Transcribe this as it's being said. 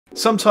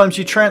Sometimes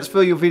you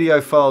transfer your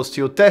video files to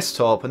your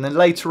desktop and then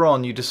later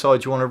on you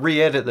decide you want to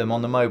re-edit them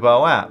on the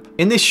mobile app.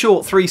 In this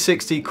short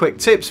 360 quick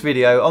tips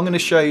video, I'm going to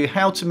show you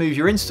how to move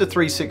your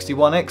Insta360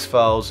 One X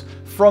files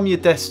from your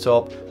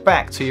desktop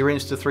back to your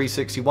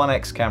Insta360 One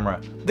X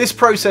camera. This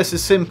process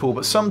is simple,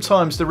 but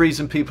sometimes the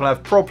reason people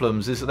have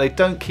problems is that they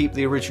don't keep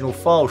the original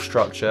file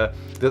structure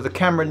that the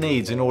camera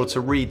needs in order to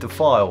read the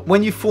file.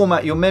 When you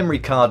format your memory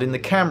card in the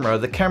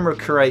camera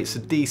creates a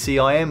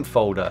DCIM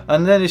folder,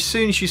 and then as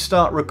soon as you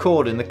start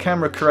recording, the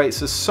camera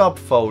creates a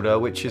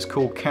subfolder which is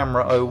called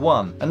Camera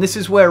 01, and this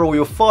is where all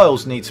your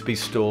files need to be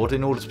stored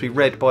in order to be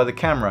read by the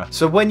camera.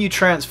 So when you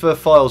transfer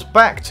files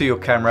back to your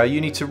camera,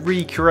 you need to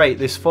recreate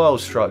this file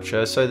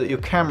structure so that your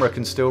camera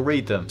can still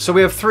read them. So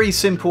we have three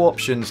simple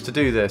options to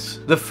do this.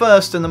 The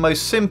first and the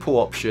most simple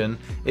option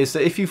is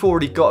that if you've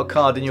already got a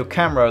card in your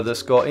camera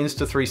that's got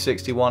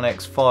Insta360 One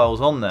X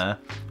files on there,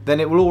 then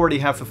it will already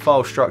have the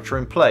file structure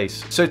in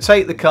place. So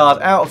take the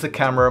card out of the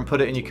camera and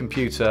put it in your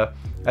computer,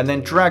 and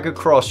then drag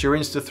across your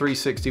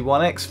Insta360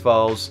 One X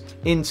files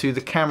into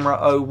the Camera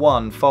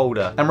 01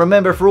 folder. And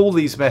remember, for all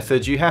these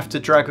methods you have to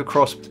drag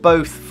across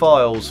both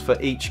files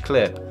for each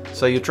clip.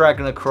 So you're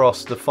dragging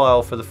across the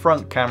file for the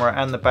front camera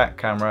and the back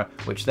camera,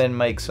 which then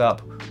makes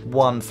up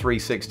one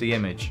 360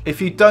 image. If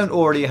you don't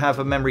already have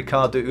a memory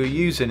card that you're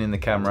using in the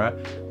camera,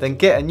 then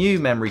get a new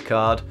memory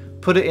card,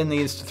 put it in the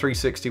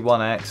Insta360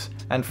 One X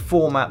and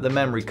format the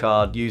memory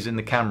card using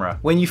the camera.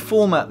 When you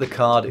format the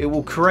card, it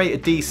will create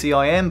a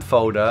DCIM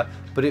folder,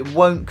 but it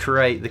won't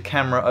create the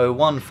Camera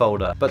 01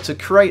 folder. But to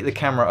create the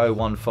Camera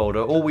 01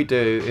 folder, all we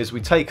do is we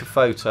take a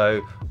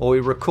photo or we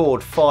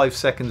record 5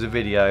 seconds of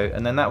video,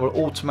 and then that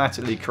will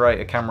automatically create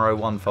a Camera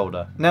 01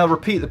 folder. Now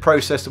repeat the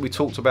process that we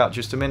talked about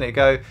just a minute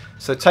ago.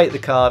 So take the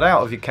card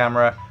out of your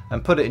camera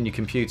and put it in your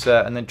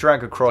computer, and then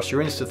drag across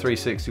your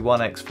Insta360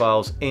 One X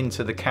files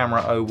into the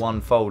Camera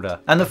 01 folder.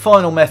 And the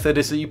final method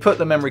is that you put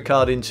the memory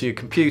card into your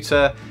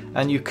computer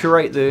and you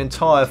create the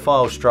entire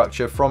file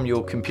structure from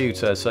your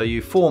computer. So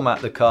you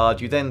format the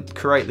card, you then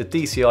create the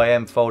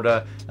DCIM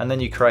folder, and then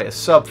you create a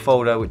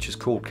subfolder which is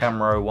called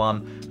Camera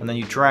 01, and then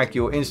you drag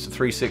your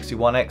Insta360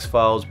 One X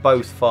files,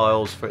 both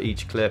files for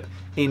each clip,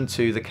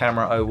 into the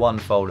Camera 01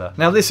 folder.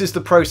 Now this is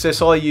the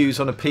process I use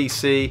on a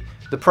PC.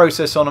 The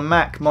process on a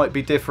Mac might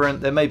be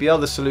different. There may be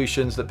other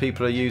solutions that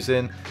people are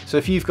using. So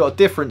if you've got a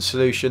different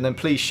solution, then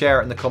please share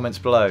it in the comments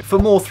below. For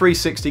more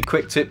 360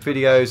 quick tip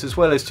videos as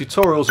well as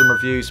tutorials and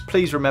reviews,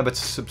 please remember to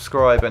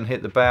subscribe and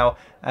hit the bell,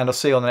 and I'll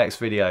see you on the next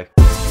video.